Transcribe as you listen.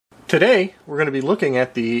Today we're going to be looking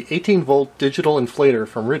at the 18-volt digital inflator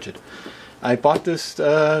from Ridgid. I bought this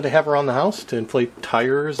to have around the house to inflate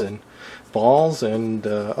tires and balls and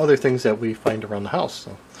other things that we find around the house.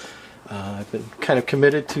 So I've been kind of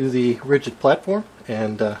committed to the Ridgid platform,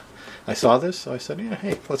 and I saw this, so I said, yeah,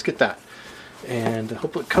 hey, let's get that. And I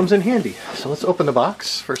hope it comes in handy. So let's open the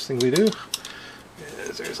box. First thing we do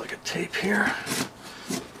is there's like a tape here.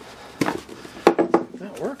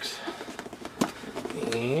 That works.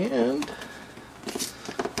 And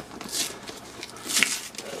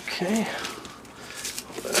okay,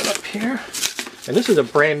 open it up here. And this is a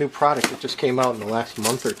brand new product that just came out in the last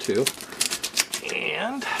month or two.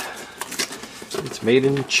 And it's made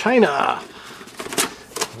in China,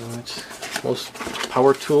 which most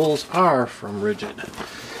power tools are from Ridgid.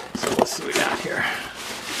 So let's see what we got here.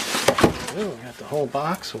 Oh, we got the whole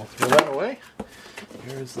box. We'll throw that away.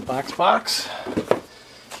 Here's the box.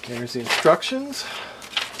 There's the instructions.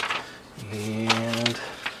 And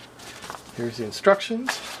here's the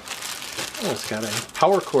instructions. Oh, it's got a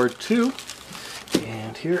power cord too.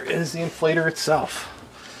 And here is the inflator itself.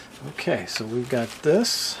 Okay, so we've got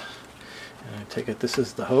this. And I take it this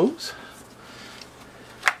is the hose.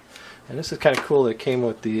 And this is kind of cool that it came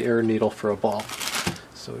with the air needle for a ball.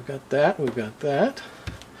 So we've got that, and we've got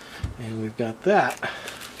that.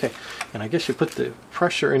 Okay, and I guess you put the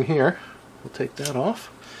pressure in here. We'll take that off.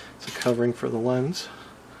 It's a covering for the lens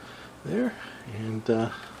there, and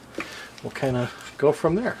we'll kind of go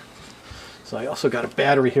from there. So I also got a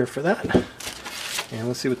battery here for that, and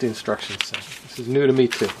let's see what the instructions say. This is new to me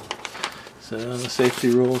too. So safety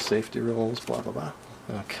rules, blah blah blah.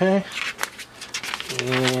 Okay,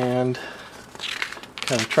 and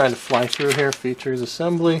kind of trying to fly through here. Features,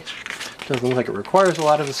 assembly. Doesn't look like it requires a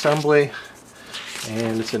lot of assembly,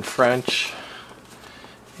 and it's in French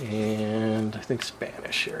and I think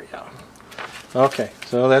Spanish here. Yeah. Okay,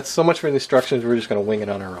 so that's so much for the instructions. We're just going to wing it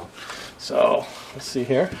on our own. So let's see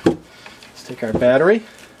here. Let's take our battery.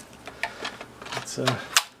 Let's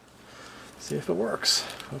see if it works.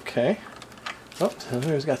 Okay. Oh, so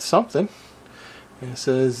there's got something. And it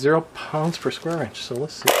says 0 pounds per square inch. So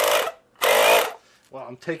let's see. Well,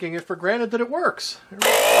 I'm taking it for granted that it works. Here we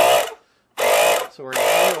go. So we're in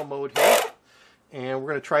manual mode here, and we're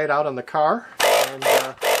going to try it out on the car and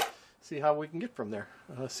see how we can get from there.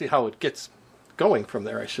 See how it gets going from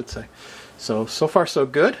there, I should say. So far so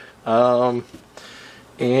good. And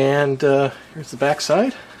here's the back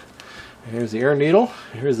side. Here's the air needle.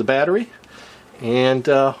 Here's the battery. And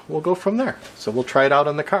we'll go from there. So we'll try it out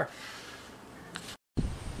on the car.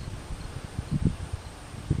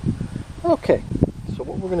 Okay, so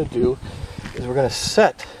what we're going to do is we're going to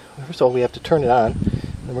set, first of all we have to turn it on,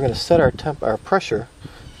 and we're going to set our pressure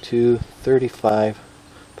to 35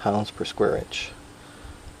 pounds per square inch.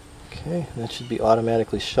 Okay, that should be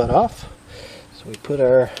automatically shut off. So we put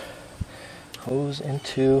our hose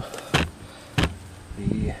into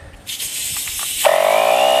the...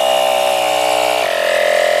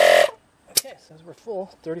 Okay, it says we're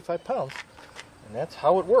full, 35 pounds. And that's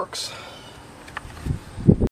how it works.